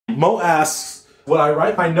Mo asks, would I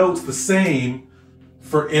write my notes the same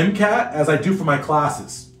for MCAT as I do for my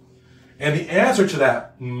classes? And the answer to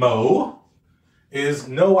that, Mo, is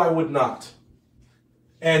no, I would not.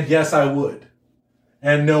 And yes, I would.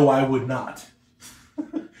 And no, I would not.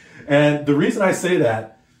 And the reason I say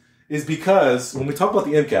that is because when we talk about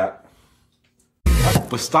the MCAT,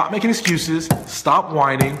 but stop making excuses, stop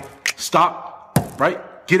whining, stop, right?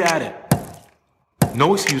 Get at it.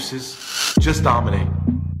 No excuses, just dominate.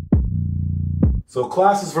 So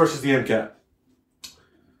classes versus the MCAT.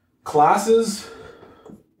 Classes,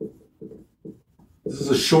 this is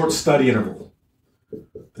a short study interval.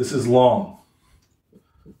 This is long.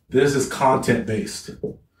 This is content-based.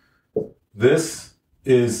 This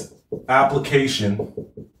is application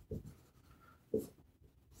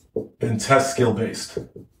and test skill-based.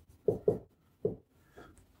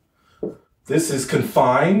 This is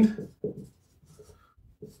confined,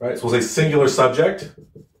 right? So we'll say singular subject.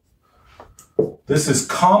 This is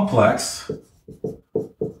complex,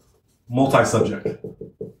 multi-subject.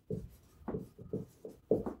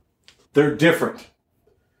 They're different.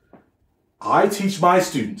 I teach my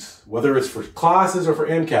students, whether it's for classes or for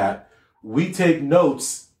MCAT, we take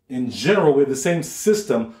notes in general. We have the same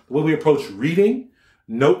system. The way we approach reading,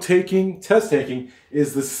 note-taking, test-taking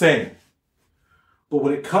is the same. But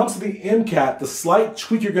when it comes to the MCAT, the slight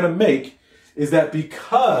tweak you're going to make is that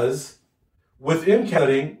because with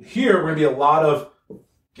MCATing, here we're going to be a lot of,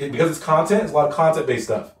 because it's content, it's a lot of content-based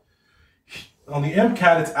stuff. On the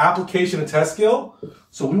MCAT, it's application and test skill,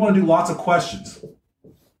 so we want to do lots of questions.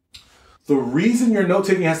 The reason your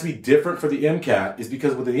note-taking has to be different for the MCAT is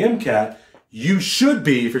because with the MCAT, you should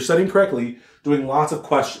be, if you're studying correctly, doing lots of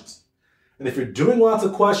questions. And if you're doing lots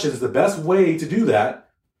of questions, the best way to do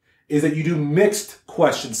that is that you do mixed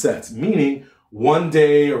question sets, meaning one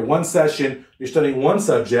day or one session, you're studying one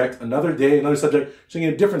subject, another day, another subject, you're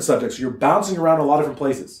studying a different subject. So you're bouncing around a lot of different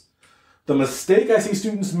places. The mistake I see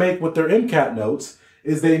students make with their MCAT notes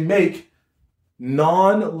is they make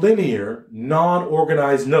non-linear,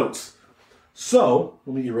 non-organized notes. So,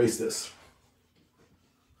 let me erase this.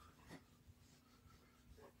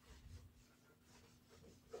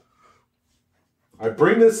 I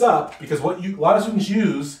bring this up because what a lot of students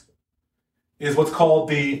use is what's called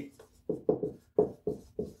the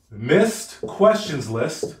missed questions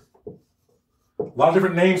list. A lot of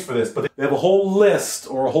different names for this, but they have a whole list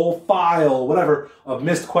or a whole file, whatever, of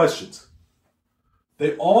missed questions.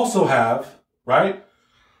 They also have, right,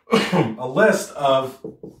 a list of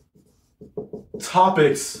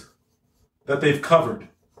topics that they've covered.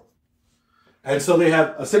 And so they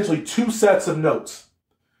have essentially two sets of notes.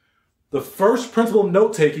 The first principle of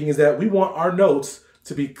note-taking is that we want our notes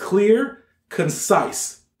to be clear,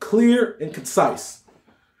 concise. Clear and concise.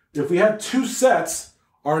 If we have two sets,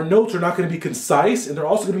 our notes are not going to be concise, and they're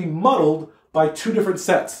also going to be muddled by two different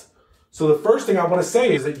sets. So the first thing I want to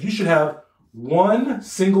say is that you should have one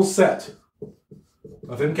single set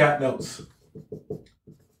of MCAT notes.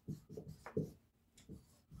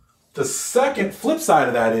 The second flip side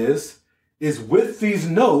of that is with these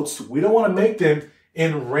notes, we don't want to make them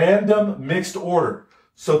in random mixed order.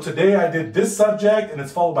 So today I did this subject and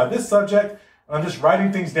it's followed by this subject. And I'm just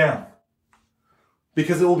writing things down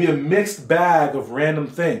because it will be a mixed bag of random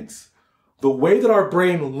things. The way that our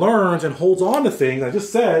brain learns and holds on to things, I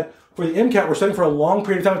just said, for the MCAT, we're studying for a long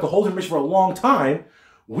period of time, to hold information for a long time.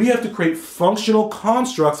 We have to create functional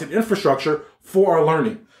constructs and infrastructure for our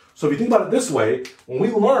learning. So if you think about it this way, when we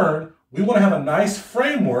learn, we want to have a nice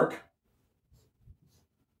framework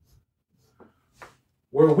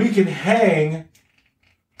where we can hang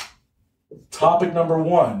topic number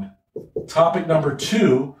 1, topic number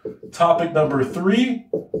 2, topic number 3,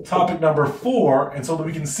 topic number 4, and so that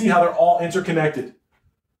we can see how they're all interconnected.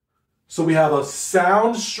 So we have a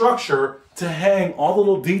sound structure to hang all the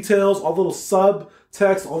little details, all the little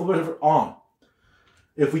subtext, all the way on.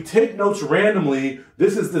 If we take notes randomly,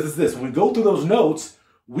 this is this. When we go through those notes,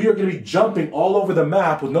 we are going to be jumping all over the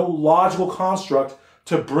map with no logical construct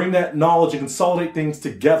to bring that knowledge and consolidate things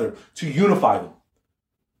together, to unify them.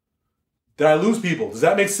 Did I lose people? Does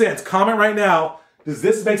that make sense? Comment right now. Does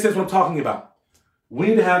this make sense what I'm talking about? We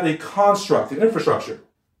need to have a construct, an infrastructure.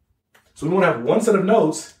 So we want to have one set of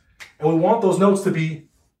notes, and we want those notes to be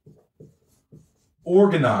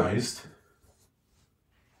organized.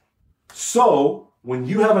 So when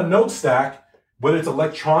you have a note stack, whether it's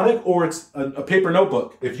electronic or it's a paper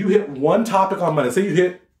notebook, if you hit one topic on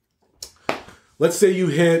Monday, let's say you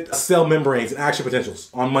hit cell membranes and action potentials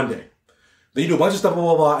on Monday. Then you do a bunch of stuff, blah,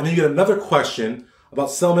 blah, blah, and then you get another question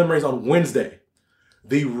about cell membranes on Wednesday.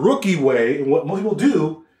 The rookie way, and what most people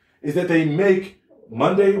do, is that they make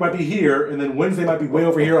Monday might be here, and then Wednesday might be way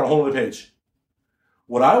over here on a whole other page.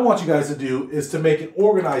 What I want you guys to do is to make an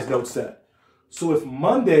organized note set. So if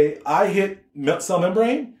Monday I hit cell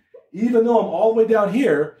membrane, even though I'm all the way down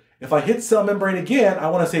here, if I hit cell membrane again, I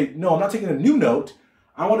want to say, no, I'm not taking a new note.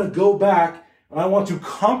 I want to go back and I want to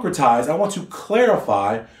concretize, I want to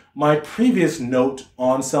clarify my previous note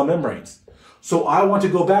on cell membranes. So I want to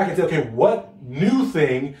go back and say, okay, what new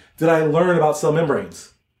thing did I learn about cell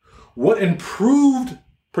membranes? What improved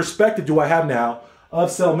perspective do I have now of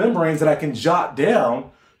cell membranes that I can jot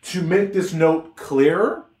down to make this note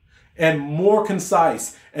clearer and more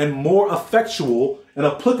concise and more effectual and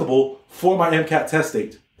applicable for my MCAT test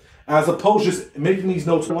date? As opposed to just making these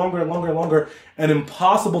notes longer and longer and longer and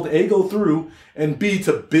impossible to A, go through, and B,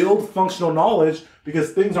 to build functional knowledge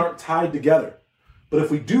because things aren't tied together. But if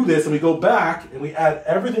we do this and we go back and we add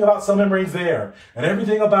everything about cell membranes there and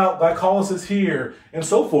everything about glycolysis here and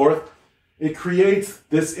so forth, it creates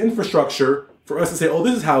this infrastructure for us to say, oh,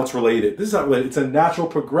 this is how it's related. This is how it's related. It's a natural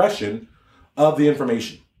progression of the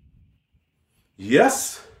information.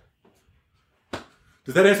 Yes?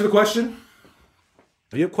 Does that answer the question?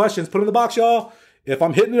 If you have questions, put them in the box, y'all. If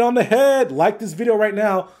I'm hitting it on the head, like this video right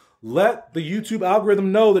now. Let the YouTube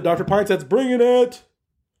algorithm know that Dr. Pineset's bringing it.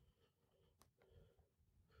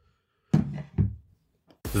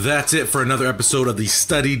 That's it for another episode of the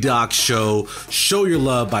Study Doc Show. Show your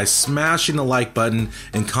love by smashing the like button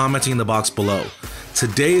and commenting in the box below.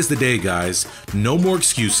 Today is the day, guys. No more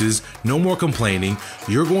excuses, no more complaining.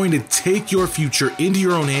 You're going to take your future into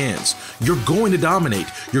your own hands. You're going to dominate.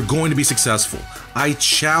 You're going to be successful. I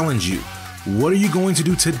challenge you. What are you going to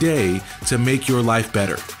do today to make your life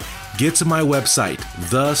better? Get to my website,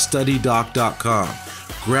 thestudydoc.com.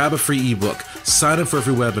 Grab a free ebook. Sign up for a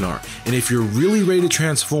free webinar. And if you're really ready to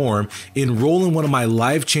transform, enroll in one of my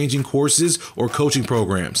life-changing courses or coaching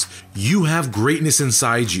programs. You have greatness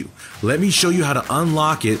inside you. Let me show you how to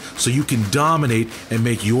unlock it so you can dominate and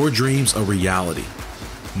make your dreams a reality.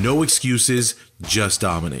 No excuses, just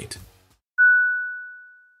dominate.